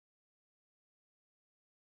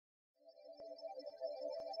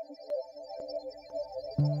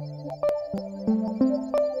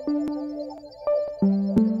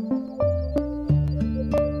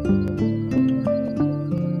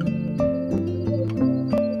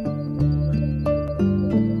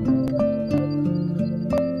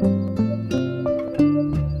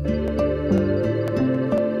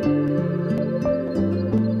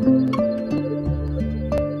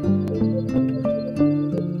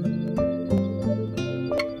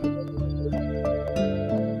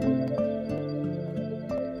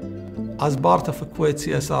As part of a Kuwait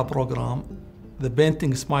CSR program, the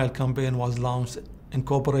Painting Smile campaign was launched in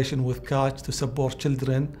cooperation with Catch to support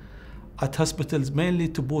children at hospitals, mainly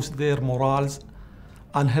to boost their morals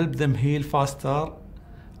and help them heal faster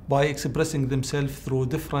by expressing themselves through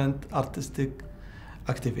different artistic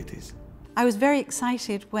activities. I was very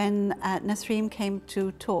excited when Nasreem came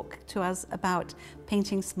to talk to us about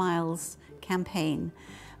Painting Smiles campaign,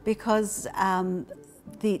 because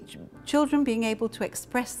the children being able to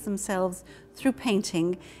express themselves through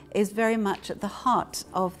painting is very much at the heart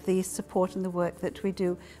of the support and the work that we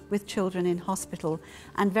do with children in hospital,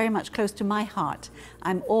 and very much close to my heart.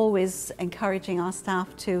 I'm always encouraging our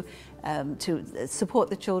staff to support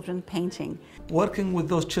the children painting. Working with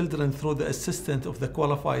those children through the assistance of the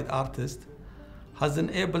qualified artist has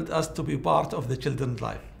enabled us to be part of the children's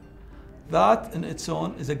life. That in its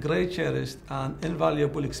own is a great, cherished and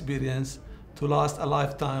invaluable experience to last a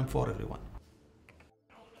lifetime for everyone.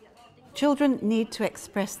 Children need to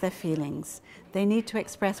express their feelings. They need to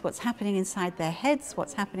express what's happening inside their heads,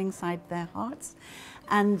 what's happening inside their hearts.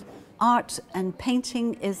 And art and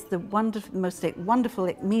painting is the most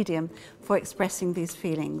wonderful medium for expressing these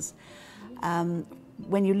feelings.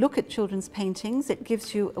 When you look at children's paintings, it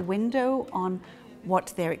gives you a window on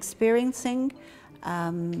what they're experiencing.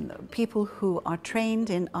 People who are trained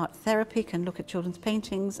in art therapy can look at children's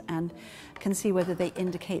paintings and can see whether they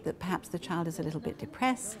indicate that perhaps the child is a little bit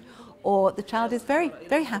depressed or the child is very,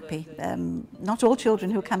 very happy. Not all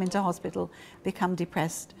children who come into hospital become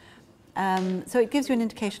depressed. So it gives you an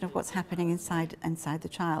indication of what's happening inside the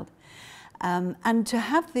child. And to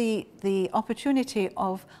have the opportunity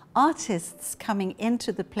of artists coming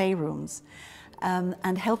into the playrooms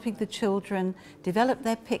and helping the children develop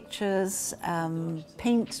their pictures,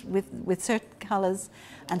 paint with certain colours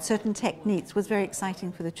and certain techniques was very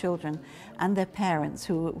exciting for the children and their parents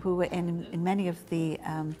who were in many of the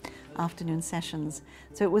afternoon sessions.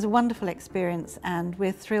 So it was a wonderful experience, and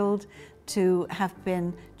we're thrilled to have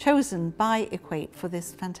been chosen by Equate for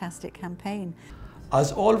this fantastic campaign.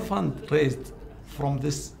 As all funds raised from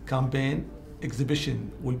this campaign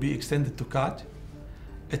exhibition will be extended to Catch,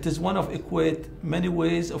 it is one of Equate's many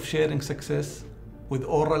ways of sharing success with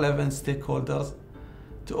all relevant stakeholders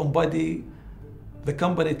to embody the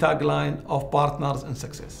company tagline of Partners in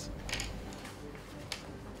Success.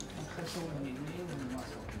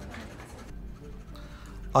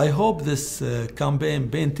 I hope this campaign,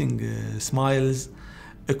 Painting Smiles,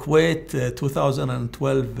 Equate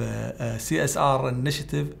 2012 CSR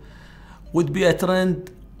initiative, would be a trend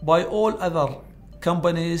by all other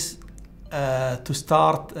companies to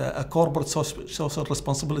start a corporate social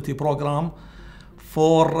responsibility program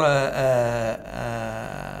for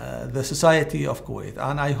the society of Kuwait.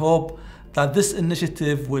 And I hope that this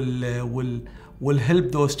initiative will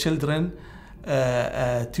help those children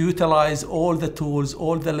to utilize all the tools,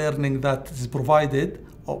 all the learning that is provided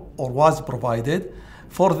or was provided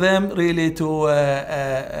for them really to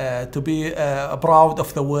be proud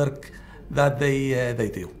of the work that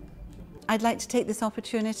they do. I'd like to take this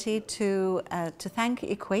opportunity to thank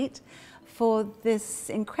Equate for this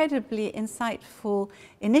incredibly insightful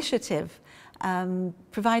initiative,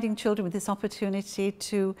 providing children with this opportunity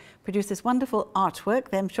to produce this wonderful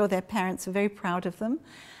artwork. I'm sure their parents are very proud of them.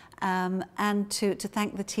 And to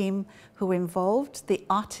thank the team who were involved, the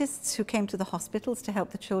artists who came to the hospitals to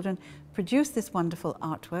help the children produce this wonderful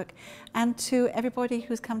artwork, and to everybody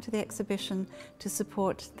who's come to the exhibition to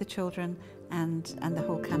support the children and the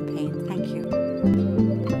whole campaign. Thank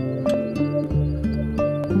you.